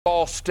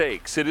raw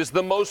steaks. It is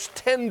the most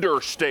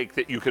tender steak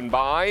that you can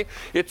buy.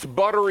 It's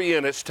buttery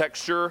in its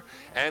texture,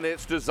 and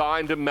it's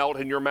designed to melt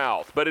in your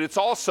mouth. But it's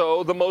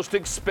also the most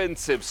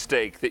expensive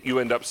steak that you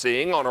end up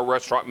seeing on a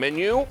restaurant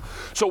menu.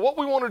 So what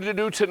we wanted to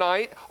do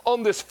tonight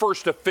on this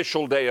first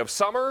official day of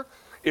summer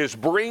is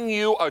bring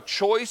you a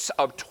choice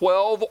of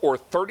 12 or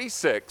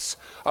 36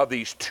 of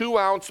these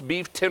 2-ounce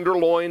beef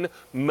tenderloin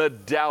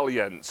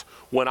medallions.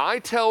 When I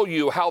tell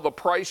you how the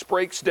price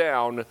breaks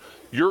down,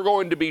 you're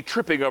going to be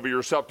tripping over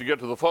yourself to get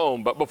to the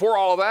phone. But before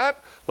all of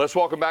that, let's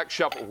welcome back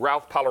Chef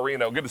Ralph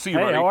Pallarino. Good to see you,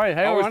 buddy. How are you?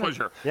 Hey, always a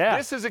pleasure. Yeah.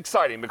 This is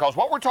exciting because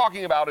what we're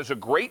talking about is a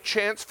great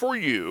chance for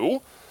you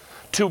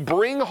to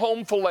bring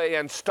home filet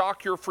and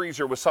stock your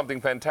freezer with something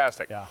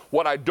fantastic. Yeah.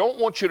 What I don't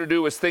want you to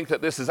do is think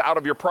that this is out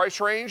of your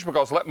price range,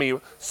 because let me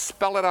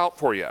spell it out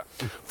for you.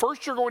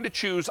 First, you're going to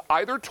choose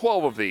either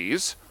 12 of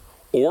these,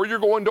 or you're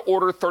going to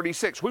order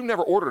 36. We've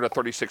never ordered a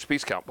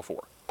 36-piece count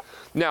before.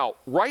 Now,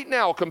 right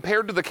now,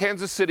 compared to the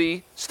Kansas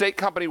City Steak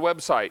Company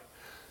website,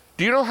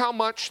 do you know how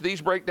much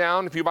these break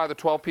down if you buy the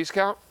 12-piece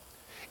count?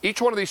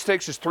 Each one of these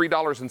steaks is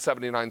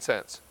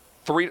 $3.79.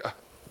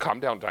 Calm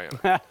down, Diane.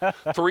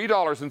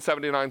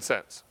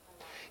 $3.79.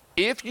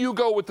 If you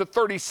go with the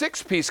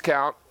 36-piece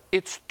count,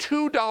 it's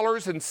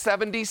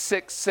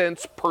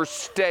 $2.76 per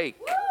steak.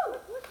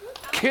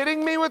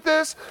 Kidding me with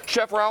this?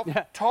 Chef Ralph,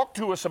 talk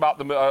to us about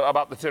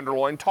the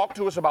tenderloin. Talk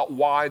to us about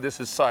why this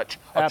is such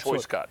a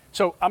choice cut.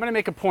 So I'm going to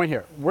make a point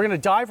here. We're going to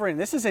dive right in.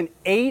 This is an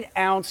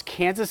 8-ounce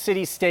Kansas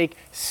City steak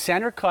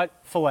center cut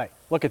filet.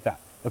 Look at that,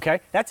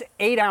 okay? That's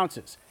 8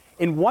 ounces.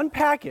 In one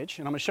package,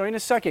 and I'm going to show you in a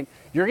second,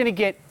 you're going to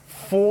get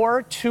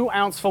 4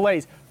 2-ounce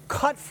fillets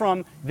cut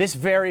from this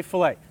very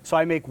filet. So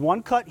I make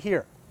one cut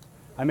here,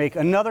 I make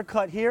another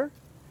cut here,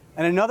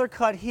 and another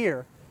cut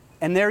here,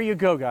 and there you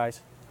go,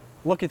 guys.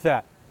 Look at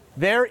that.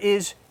 There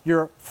is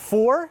your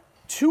 4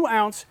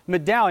 2-ounce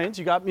medallions.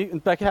 You got me in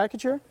the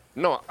package here?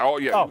 No,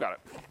 you got it.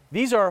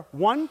 These are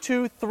 1,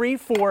 2, 3,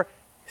 4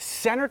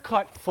 center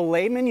cut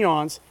filet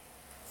mignons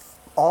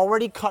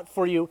already cut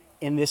for you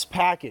in this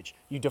package.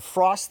 You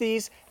defrost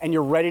these and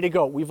you're ready to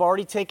go. We've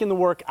already taken the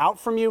work out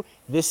from you.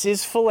 This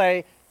is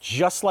filet,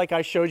 just like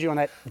I showed you on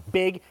that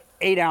big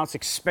 8-ounce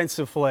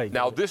expensive filet.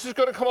 Now, this is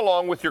going to come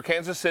along with your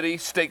Kansas City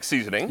steak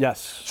seasoning.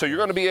 Yes. So you're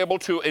going to be able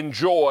to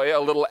enjoy a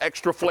little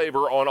extra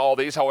flavor on all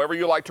these, however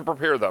you like to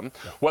prepare them.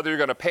 Yeah. Whether you're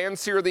going to pan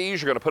sear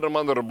these, you're going to put them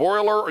under the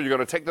broiler, or you're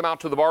going to take them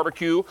out to the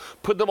barbecue,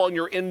 put them on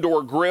your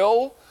indoor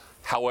grill.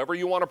 However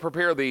you want to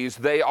prepare these,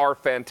 they are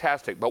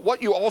fantastic. But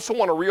what you also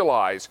want to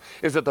realize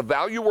is that the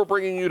value we're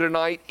bringing you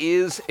tonight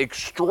is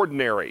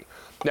extraordinary.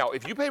 Now,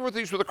 if you pay with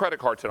these with a credit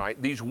card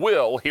tonight, these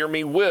will, hear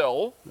me,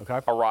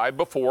 arrive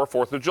before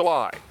 4th of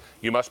July.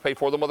 You must pay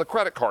for them with a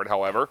credit card,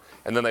 however,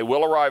 and then they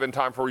will arrive in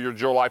time for your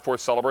July 4th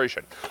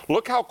celebration.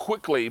 Look how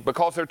quickly,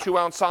 because they're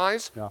 2-ounce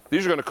size,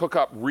 these are going to cook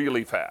up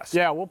really fast.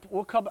 Yeah,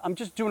 we'll cover. I'm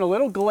just doing a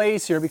little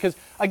glaze here because,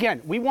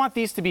 again, we want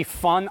these to be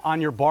fun on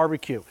your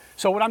barbecue.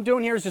 So what I'm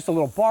doing here is just a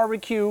little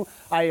barbecue.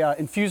 I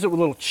infused it with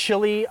a little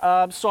chili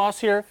sauce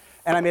here,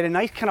 and I made a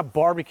nice kind of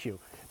barbecue.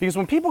 Because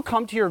when people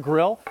come to your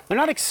grill, they're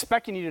not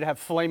expecting you to have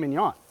filet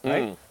mignon,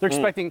 right? They're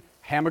expecting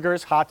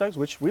hamburgers, hot dogs,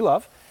 which we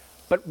love.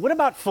 But what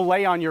about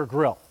filet on your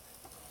grill?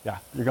 Yeah,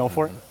 you're going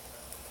for it?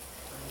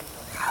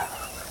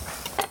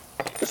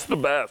 It's the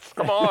best.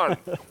 Come on.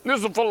 This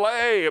is a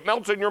filet. It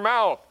melts in your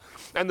mouth.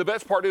 And the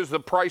best part is the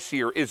price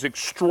here is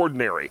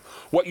extraordinary.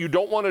 What you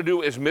don't want to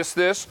do is miss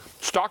this.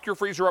 Stock your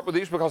freezer up with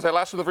these because they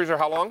last in the freezer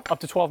how long? Up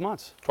to 12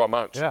 months. 12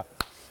 months. Yeah.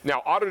 Now,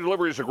 auto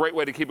delivery is a great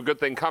way to keep a good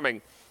thing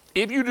coming.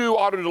 If you do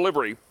auto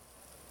delivery,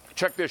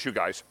 check this, you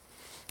guys.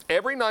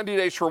 Every 90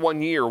 days for 1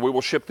 year, we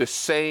will ship the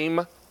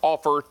same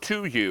offer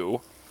to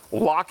you,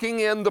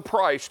 locking in the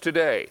price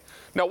today.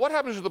 Now, what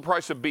happens to the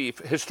price of beef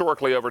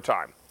historically over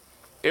time?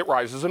 It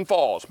rises and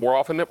falls. More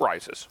often it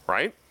rises,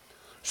 right?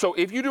 So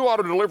if you do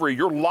auto delivery,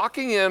 you're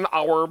locking in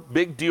our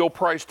big deal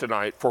price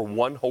tonight for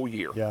 1 whole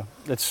year. Yeah,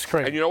 that's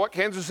great. And you know what?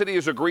 Kansas City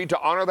has agreed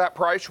to honor that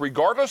price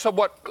regardless of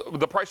what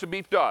the price of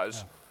beef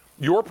does.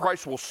 Yeah. Your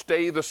price will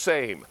stay the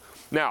same.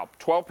 Now,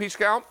 12-piece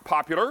count,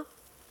 popular.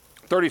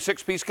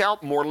 36-piece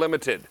count, more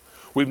limited.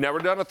 We've never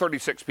done a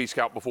 36-piece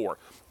count before.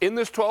 In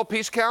this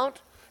 12-piece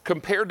count,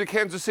 compared to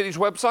Kansas City's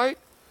website,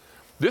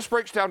 this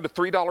breaks down to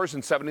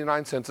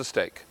 $3.79 a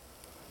steak.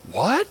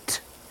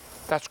 What?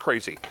 That's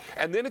crazy.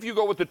 And then if you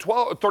go with the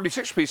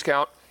 36-piece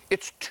count,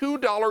 it's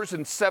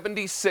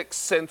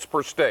 $2.76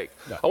 per steak.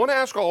 Yeah. I want to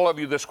ask all of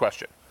you this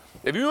question.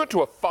 If you went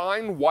to a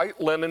fine white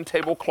linen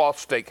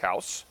tablecloth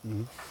steakhouse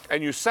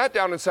and you sat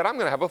down and said, I'm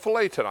going to have a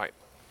filet tonight,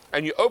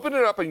 and you opened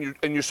it up and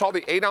you saw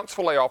the 8-ounce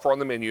filet offer on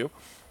the menu,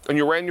 and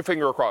you ran your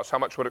finger across, how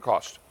much would it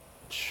cost?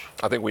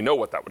 I think we know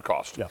what that would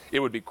cost. Yeah. It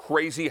would be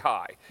crazy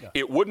high. Yeah.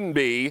 It wouldn't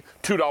be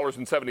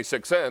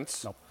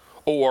 $2.76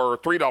 or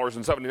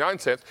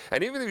 $3.79.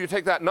 And even if you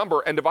take that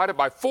number and divide it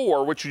by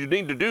 4, which you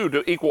need to do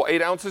to equal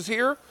 8 ounces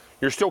here,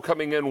 you're still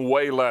coming in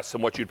way less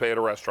than what you'd pay at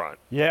a restaurant.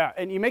 Yeah,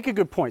 and you make a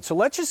good point. So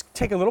let's just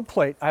take a little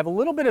plate. I have a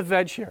little bit of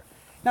veg here.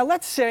 Now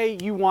let's say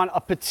you want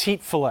a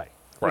petite filet,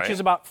 which is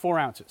about 4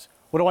 ounces.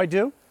 What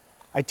do?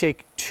 I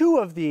take 2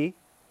 of the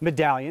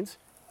medallions,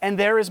 and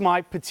there is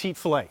my petite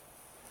filet.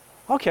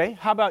 Okay,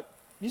 how about,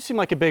 you seem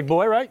like a big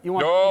boy, right? You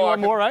want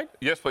more, right?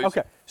 Yes, please.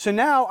 Okay, so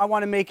now I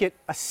want to make it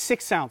a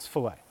 6-ounce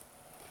filet.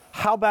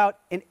 How about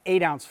an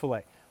 8-ounce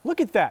filet? Look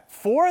at that,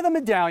 4 of the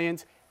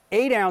medallions,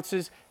 8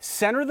 ounces,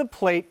 center of the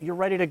plate, you're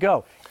ready to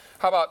go.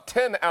 How about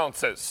 10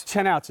 ounces?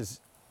 10 ounces.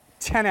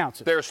 10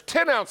 ounces. There's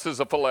 10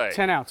 ounces of filet.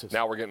 10 ounces.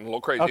 Now we're getting a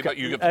little crazy, Okay. but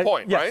you get the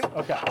point, yes. right?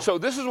 Okay. So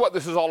this is what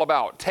this is all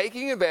about.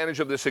 Taking advantage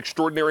of this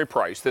extraordinary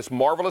price, this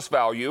marvelous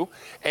value,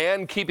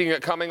 and keeping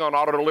it coming on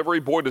auto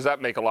delivery. Boy, does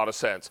that make a lot of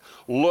sense.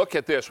 Look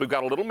at this. We've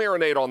got a little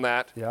marinade on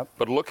that, Yep.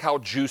 but look how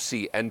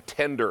juicy and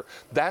tender.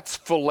 That's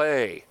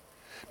filet.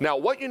 Now,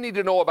 what you need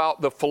to know about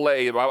the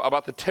filet,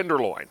 about the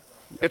tenderloin,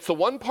 it's the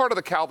one part of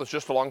the cow that's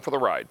just along for the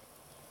ride.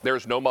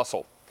 There's no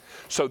muscle.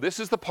 So this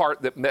is the part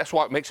that's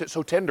why it makes it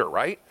so tender,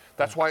 right?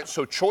 That's why it's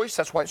so choice.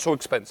 That's why it's so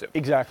expensive.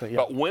 Exactly. Yeah.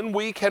 But when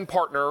we can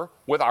partner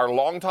with our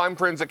longtime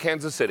friends at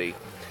Kansas City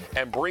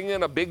and bring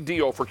in a big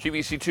deal for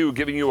QVC2,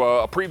 giving you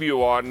a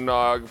preview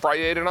on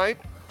Friday tonight,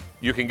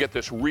 you can get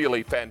this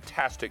really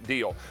fantastic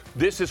deal.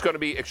 This is going to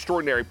be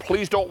extraordinary.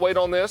 Please don't wait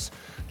on this.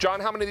 John,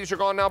 how many of these are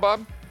gone now,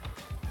 Bob?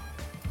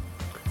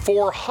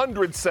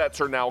 400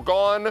 sets are now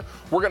gone.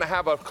 We're going to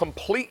have a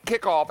complete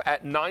kickoff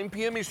at 9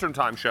 p.m. Eastern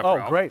Time, Chef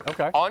Ralph. Oh, great.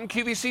 Okay. On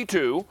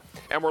QVC2,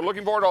 and we're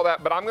looking forward to all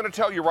that. But I'm going to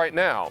tell you right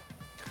now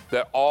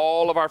that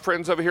all of our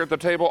friends over here at the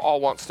table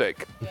all want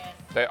steak. Yes.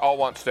 They all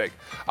want steak.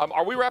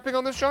 Are we wrapping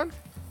on this, John?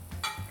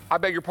 I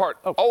beg your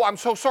pardon. Oh, I'm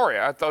so sorry.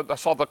 I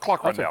saw the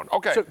clock run down.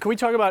 Okay. So can we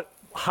talk about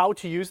how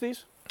to use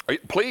these?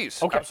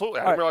 Please. Okay. Absolutely.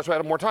 I didn't realize we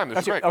had more time. This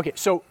is great. Okay,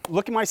 so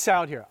look at my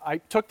salad here. I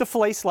took the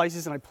filet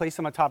slices and I placed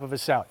them on top of a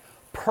salad.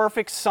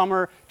 Perfect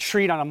summer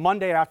treat on a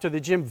Monday after the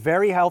gym,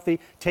 very healthy.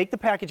 Take the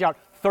package out,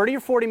 30 or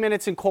 40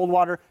 minutes in cold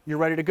water, you're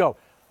ready to go.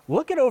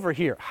 Look at over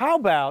here. How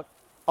about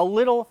a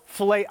little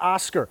filet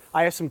Oscar?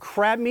 I have some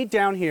crab meat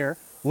down here,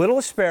 little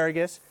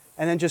asparagus,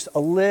 and then just a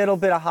little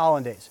bit of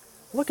hollandaise.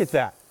 Look at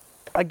that.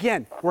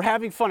 Again, we're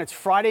having fun. It's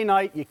Friday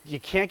night. You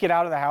can't get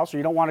out of the house or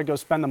you don't want to go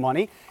spend the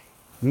money.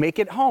 Make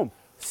it home.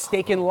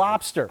 Steak and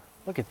lobster.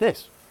 Look at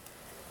this.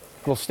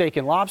 Little steak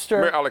and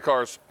lobster. Come here,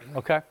 Alicars.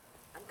 Okay.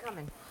 I'm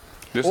coming.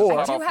 This is I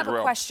hot do off the have a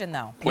grill. question,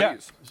 though.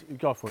 Please. Yeah,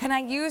 go for it. Can I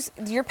use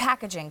your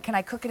packaging? Can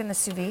I cook it in the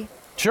sous vide?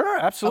 Sure,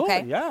 absolutely.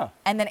 Okay. Yeah.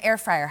 And then air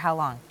fryer, how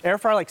long? Air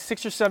fryer like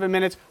 6 or 7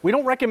 minutes. We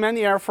don't recommend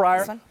the air fryer,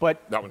 This one?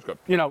 but That one's good.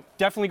 you know,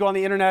 definitely go on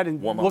the internet and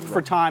Warm up look the for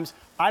grill. times.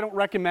 I don't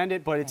recommend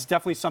it, but it's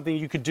definitely something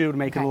you could do to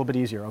make it a Okay. little bit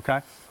easier.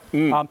 Okay.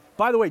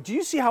 By the way, do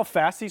you see how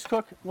fast these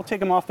cook? We'll take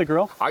them off the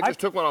grill. I just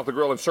took one off the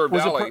grill and served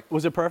was Ali.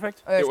 was it perfect?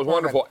 It was perfect.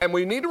 wonderful. And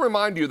we need to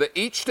remind you that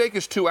each steak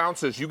is 2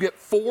 ounces. You get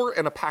 4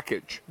 in a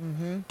package.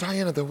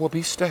 Diana, there will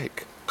be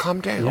steak.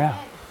 Calm down. Yeah.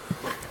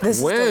 This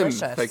is When?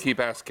 delicious. They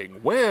keep asking.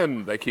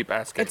 When? They keep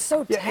asking. It's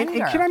so Yeah,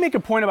 tender. and can I make a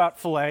point about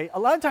filet? A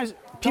lot of times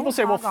people Don't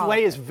say, well, hog all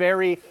filet of is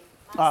very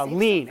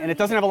lean and it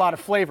doesn't have a lot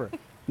of flavor.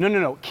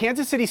 No.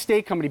 Kansas City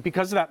Steak Company,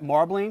 because of that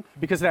marbling,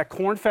 because of that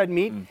corn-fed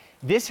meat,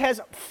 this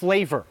has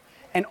flavor.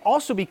 And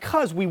also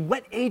because we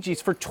wet age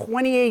these for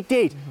 28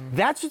 days.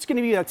 That's what's going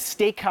to be that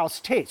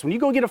steakhouse taste. When you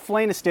go get a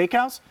filet in a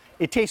steakhouse,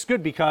 it tastes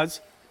good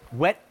because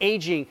wet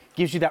aging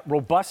gives you that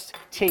robust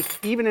taste,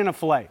 even in a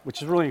filet,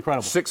 which is really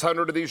incredible.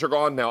 600 of these are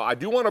gone now. I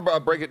do want to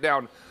break it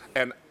down.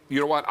 And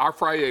you know what? Our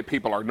Friday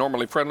people are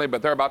normally friendly,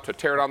 but they're about to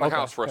tear down the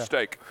house for a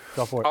steak.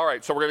 Go for it. All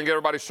right, so we're going to get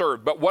everybody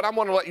served. But what I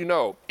want to let you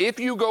know, if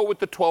you go with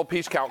the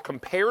 12-piece count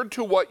compared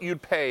to what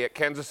you'd pay at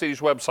Kansas City's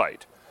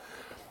website,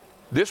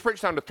 this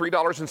breaks down to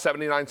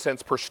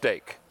 $3.79 per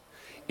steak.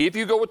 If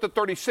you go with the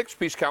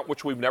 36-piece count,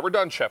 which we've never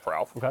done, Chef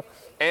Ralph, Okay.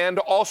 and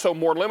also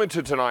more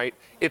limited tonight,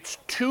 it's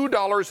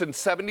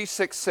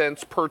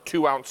 $2.76 per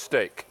 2-ounce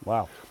steak.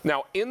 Wow.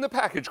 Now, in the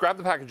package, grab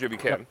the package if you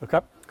can, Okay.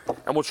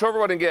 and we'll show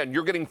everyone again,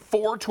 you're getting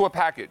 4 to a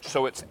package,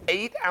 so it's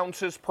 8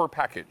 ounces per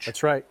package.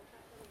 That's right.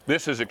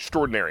 This is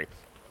extraordinary.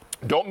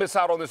 Don't miss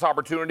out on this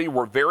opportunity.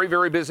 We're very,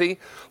 very busy.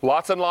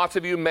 Lots and lots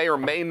of you may or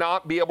may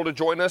not be able to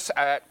join us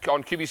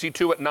on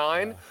QVC2 at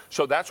 9,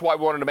 so that's why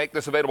we wanted to make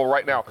this available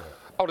right now.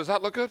 Oh, does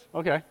that look good?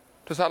 Okay.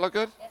 Does that look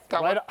good?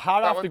 That Right, one?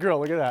 hot That off one? the grill.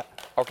 Look at that.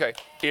 Okay.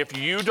 If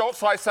you don't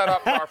slice that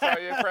up for our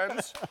Friday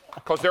friends,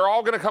 because they're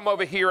all going to come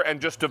over here and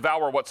just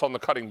devour what's on the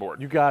cutting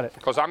board. You got it.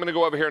 Because I'm going to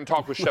go over here and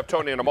talk with Chef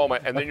Tony in a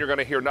moment, and then you're going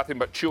to hear nothing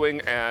but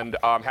chewing and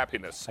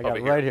happiness I got over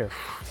it here. right here.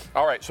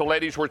 All right, so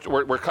ladies, we're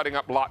cutting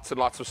up lots and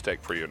lots of steak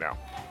for you now.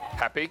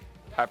 Happy?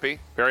 Happy?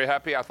 Very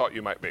happy? I thought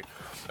you might be.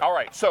 All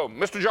right, so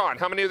Mr. John,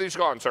 how many of these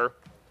gone, sir?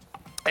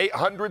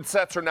 800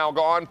 sets are now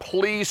gone.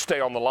 Please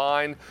stay on the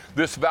line.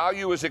 This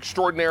value is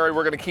extraordinary.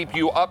 We're going to keep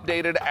you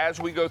updated as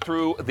we go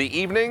through the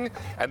evening.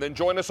 And then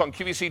join us on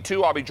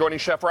QVC2. I'll be joining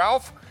Chef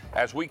Ralph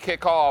as we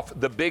kick off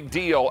the big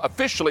deal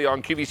officially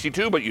on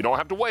QVC2, but you don't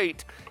have to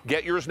wait.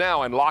 Get yours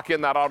now and lock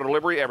in that auto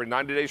delivery every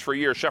 90 days for a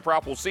year. Chef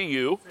Ralph will see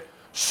you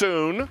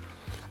soon.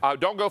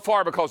 Don't go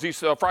far because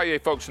these Friday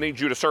folks need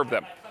you to serve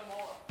them.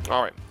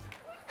 All right.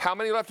 How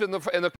many left in the